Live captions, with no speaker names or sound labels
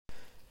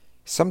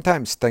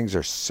Sometimes things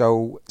are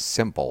so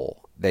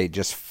simple, they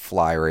just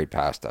fly right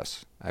past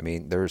us. I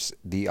mean, there's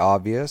the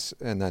obvious,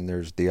 and then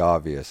there's the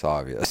obvious,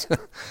 obvious.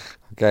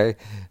 Okay?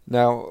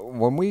 Now,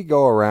 when we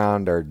go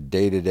around our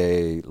day to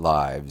day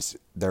lives,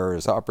 there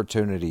is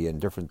opportunity in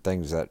different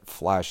things that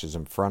flashes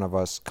in front of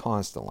us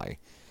constantly,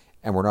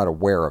 and we're not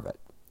aware of it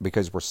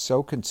because we're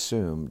so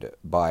consumed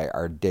by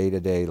our day to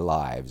day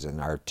lives and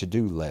our to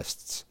do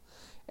lists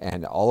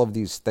and all of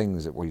these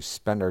things that we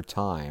spend our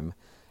time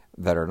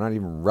that are not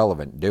even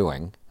relevant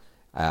doing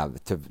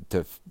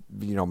to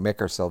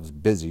make ourselves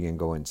busy and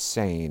go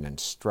insane and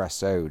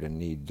stress out and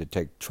need to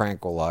take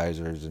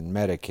tranquilizers and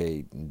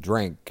medicate and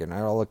drink and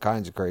all the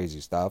kinds of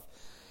crazy stuff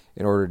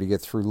in order to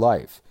get through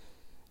life.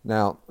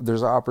 Now,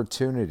 there's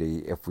opportunity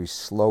if we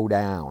slow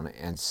down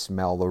and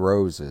smell the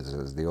roses,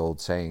 as the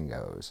old saying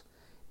goes.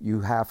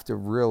 You have to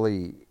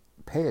really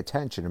pay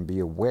attention and be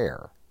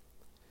aware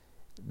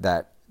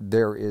that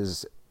there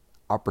is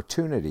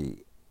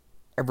opportunity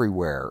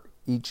everywhere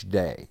each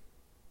day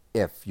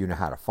if you know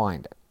how to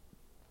find it.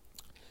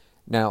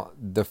 Now,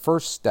 the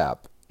first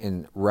step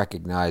in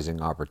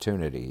recognizing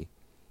opportunity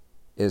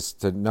is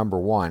to, number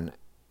one,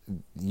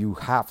 you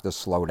have to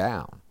slow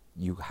down.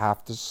 You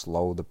have to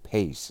slow the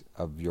pace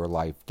of your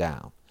life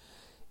down.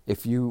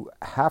 If you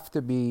have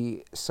to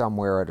be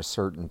somewhere at a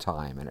certain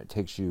time and it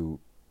takes you,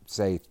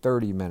 say,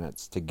 30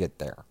 minutes to get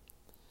there,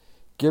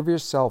 give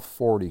yourself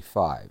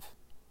 45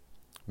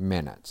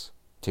 minutes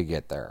to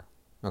get there,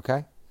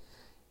 okay?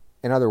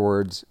 In other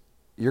words,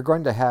 you're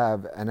going to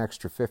have an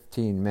extra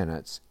 15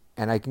 minutes,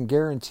 and I can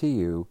guarantee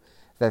you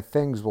that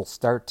things will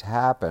start to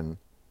happen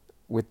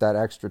with that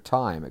extra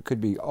time. It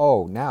could be,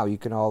 now you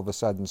can all of a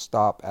sudden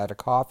stop at a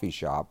coffee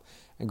shop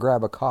and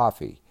grab a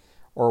coffee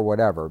or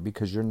whatever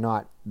because you're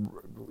not,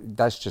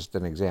 that's just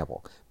an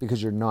example,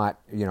 because you're not,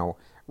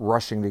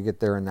 rushing to get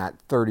there in that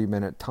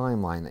 30-minute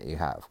timeline that you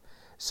have.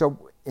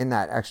 So in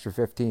that extra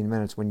 15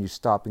 minutes when you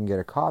stop and get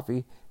a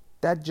coffee,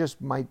 that just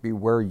might be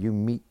where you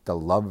meet the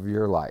love of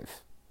your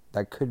life.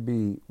 That could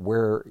be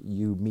where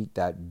you meet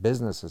that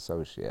business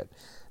associate.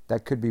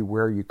 That could be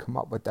where you come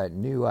up with that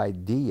new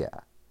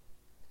idea.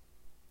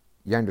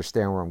 You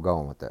understand where I'm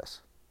going with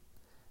this?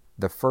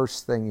 The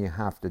first thing you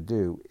have to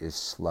do is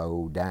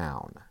slow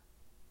down.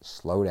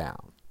 Slow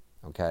down,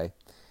 okay?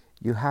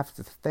 You have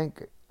to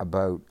think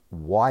about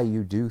why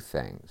you do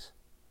things.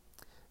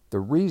 The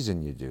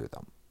reason you do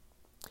them.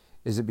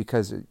 Is it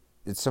because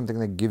it's something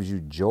that gives you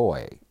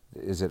joy?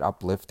 Is it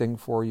uplifting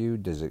for you?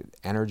 Does it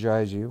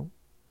energize you?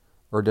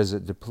 Or does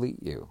it deplete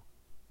you?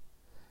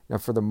 Now,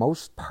 for the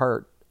most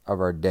part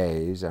of our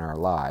days and our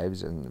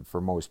lives, and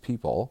for most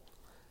people,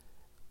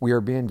 we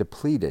are being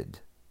depleted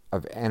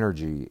of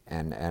energy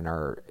and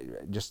our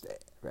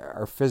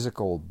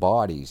physical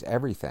bodies,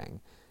 everything.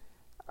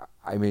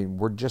 I mean,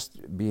 we're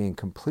just being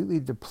completely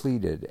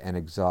depleted and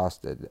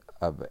exhausted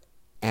of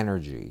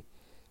energy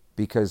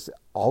because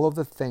all of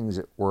the things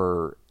that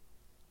we're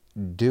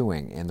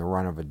doing in the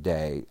run of a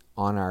day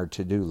on our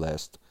to-do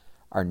list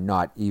are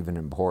not even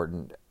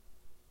important.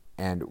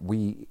 And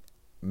we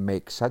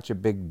make such a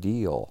big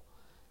deal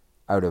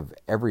out of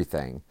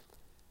everything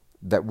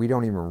that we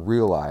don't even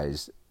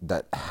realize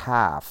that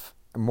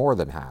more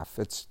than half,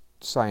 it's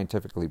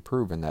scientifically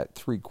proven that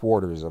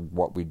 3/4 of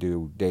what we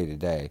do day to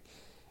day,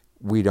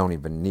 we don't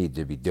even need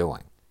to be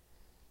doing.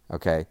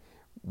 Okay?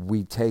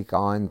 We take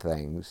on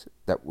things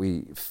that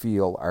we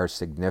feel are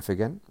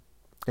significant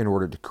in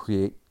order to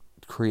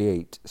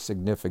create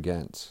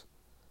significance.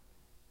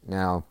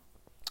 Now,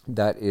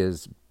 that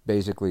is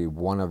basically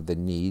one of the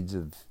needs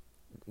of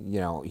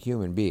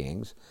human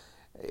beings,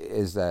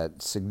 is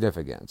that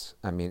significance.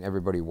 I mean,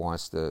 everybody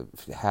wants to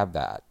have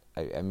that.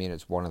 I mean,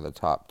 it's one of the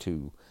top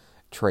two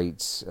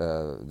traits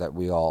that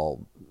we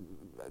all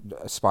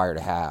aspire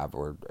to have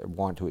or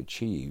want to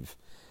achieve.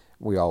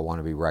 We all want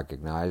to be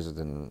recognized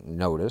and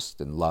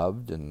noticed and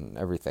loved and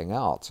everything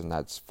else, and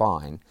that's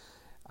fine.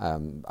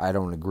 I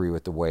don't agree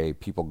with the way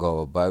people go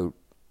about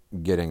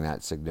getting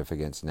that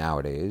significance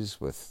nowadays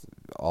with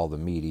all the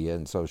media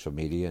and social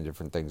media and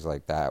different things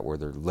like that, where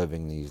they're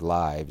living these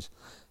lives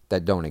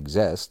that don't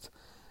exist.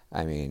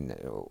 I mean,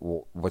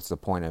 what's the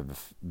point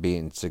of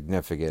being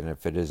significant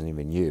if it isn't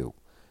even you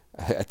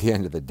at the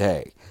end of the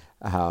day?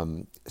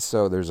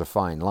 So there's a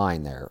fine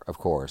line there, of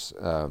course.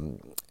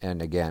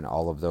 And again,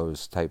 all of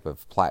those type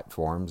of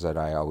platforms that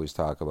I always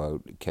talk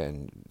about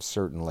can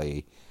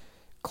certainly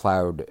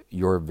cloud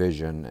your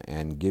vision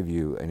and give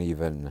you an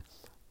even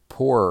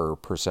poorer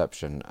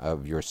perception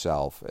of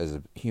yourself as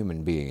a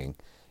human being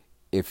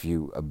if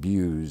you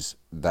abuse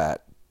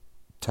that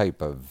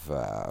type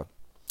of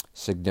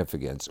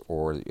significance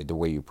or the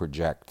way you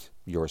project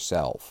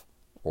yourself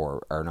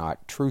or are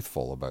not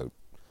truthful about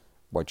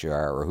what you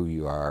are or who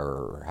you are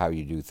or how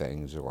you do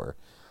things, or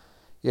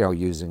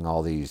using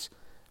all these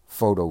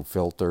photo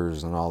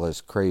filters and all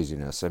this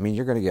craziness. I mean,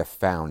 you're going to get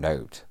found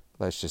out.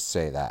 Let's just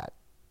say that.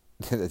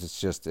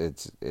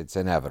 It's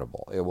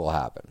inevitable. It will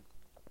happen.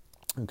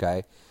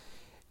 Okay?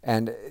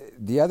 And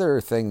the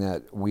other thing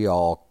that we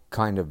all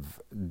kind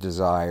of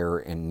desire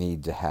and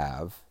need to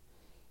have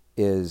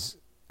is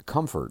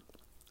comfort.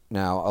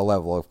 Now, a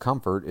level of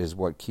comfort is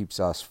what keeps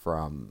us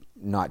from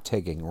not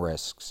taking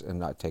risks and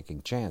not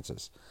taking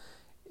chances.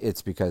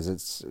 It's because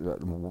it's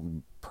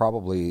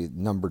probably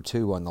number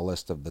 2 on the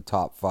list of the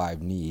top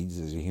 5 needs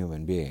as a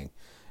human being.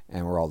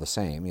 And we're all the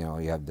same. You know,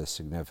 you have the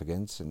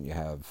significance, and you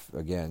have,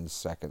 again,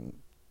 second,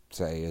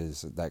 say,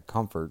 is that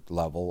comfort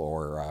level,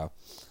 or,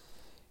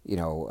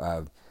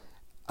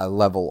 a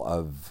level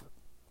of,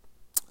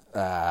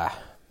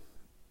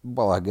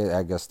 well,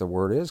 I guess the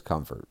word is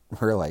comfort,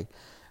 really.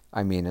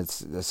 I mean,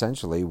 it's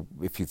essentially,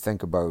 if you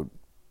think about,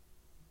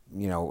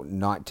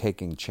 not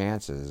taking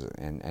chances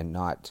and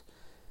not,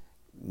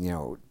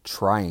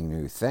 trying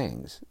new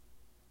things,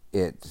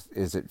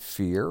 is it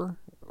fear?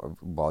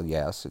 Well,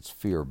 yes, it's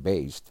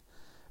fear-based,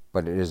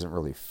 but it isn't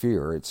really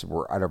fear. It's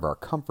we're out of our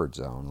comfort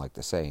zone, like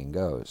the saying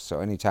goes. So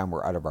anytime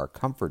we're out of our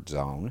comfort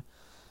zone,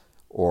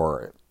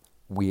 or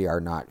we are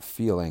not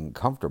feeling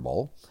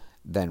comfortable,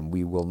 then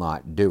we will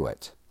not do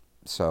it.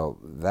 So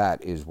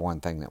that is one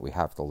thing that we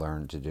have to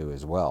learn to do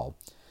as well.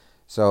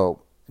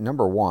 So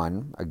number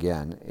 1,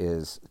 again,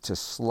 is to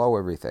slow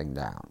everything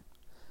down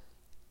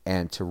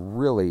and to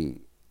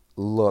really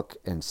look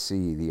and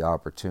see the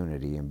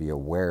opportunity and be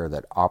aware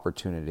that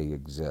opportunity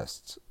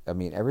exists. I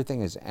mean,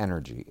 everything is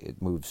energy.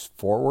 It moves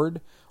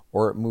forward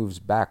or it moves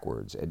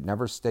backwards. It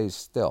never stays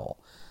still.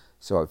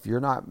 So if you're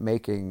not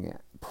making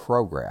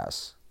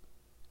progress,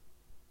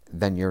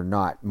 then you're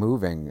not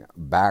moving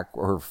back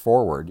or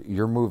forward.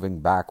 You're moving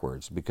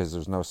backwards, because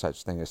there's no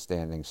such thing as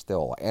standing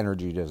still.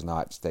 Energy does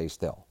not stay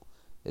still.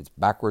 It's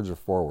backwards or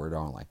forward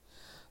only.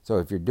 So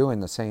if you're doing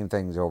the same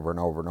things over and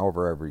over and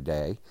over every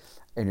day,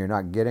 and you're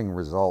not getting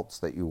results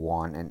that you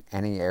want in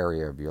any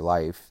area of your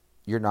life,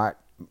 you're not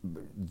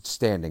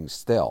standing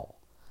still.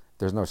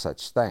 There's no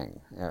such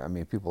thing. I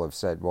mean, people have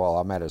said, well,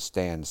 I'm at a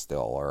standstill,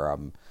 or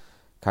I'm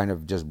kind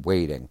of just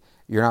waiting.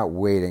 You're not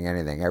waiting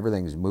anything.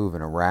 Everything's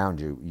moving around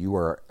you. You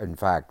are, in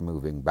fact,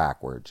 moving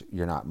backwards.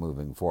 You're not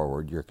moving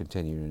forward. You're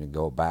continuing to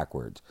go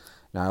backwards.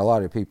 Now, a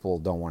lot of people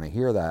don't want to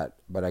hear that,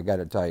 but I got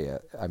to tell you,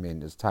 I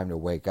mean, it's time to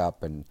wake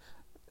up and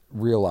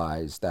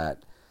realize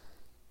that,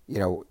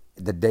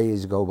 the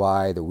days go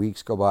by, the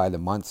weeks go by, the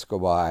months go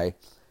by,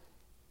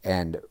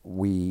 and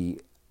we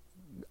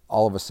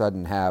all of a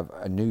sudden have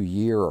a new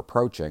year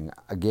approaching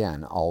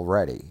again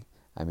already.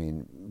 I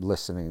mean,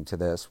 listening to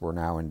this, we're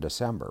now in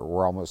December.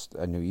 We're almost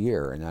a new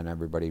year, and then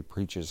everybody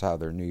preaches how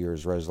their New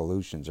Year's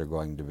resolutions are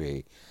going to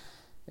be,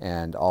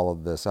 and all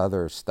of this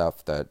other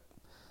stuff that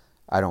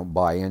I don't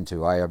buy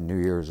into. I have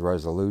New Year's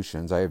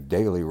resolutions. I have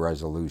daily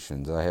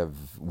resolutions. I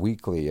have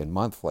weekly and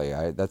monthly.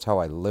 That's how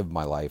I live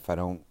my life. I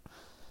don't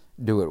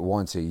do it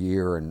once a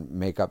year and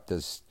make up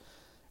this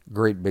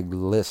great big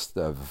list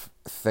of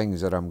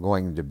things that I'm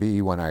going to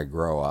be when I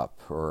grow up,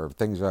 or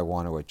things I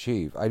want to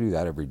achieve. I do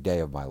that every day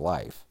of my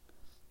life,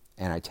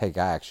 and I take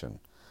action.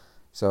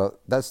 So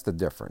that's the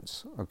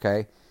difference,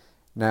 okay?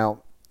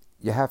 Now,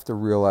 you have to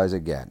realize,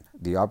 again,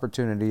 the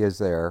opportunity is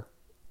there,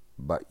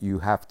 but you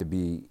have to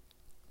be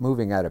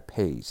moving at a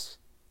pace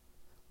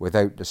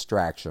without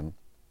distraction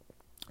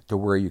to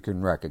where you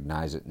can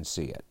recognize it and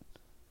see it.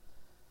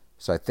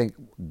 So I think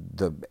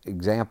the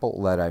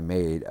example that I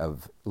made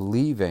of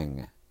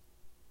leaving,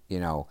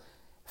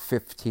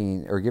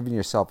 15, or giving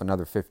yourself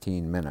another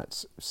 15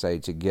 minutes, say,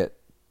 to get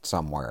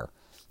somewhere,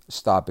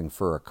 stopping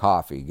for a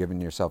coffee, giving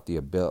yourself the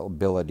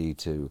ability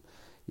to,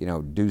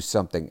 do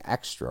something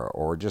extra,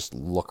 or just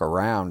look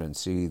around and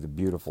see the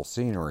beautiful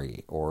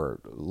scenery, or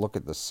look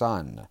at the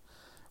sun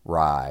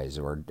rise,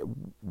 or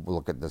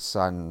look at the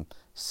sun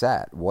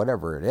set,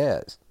 whatever it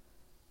is.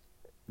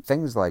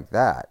 Things like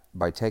that,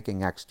 by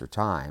taking extra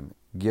time,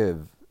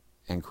 give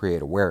and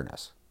create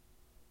awareness.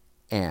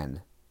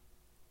 And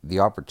the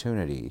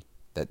opportunity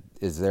that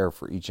is there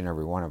for each and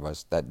every one of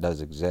us, that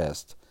does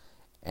exist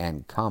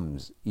and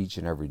comes each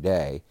and every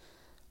day,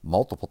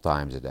 multiple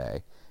times a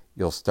day,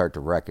 you'll start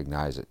to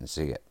recognize it and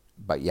see it.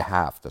 But you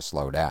have to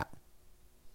slow down.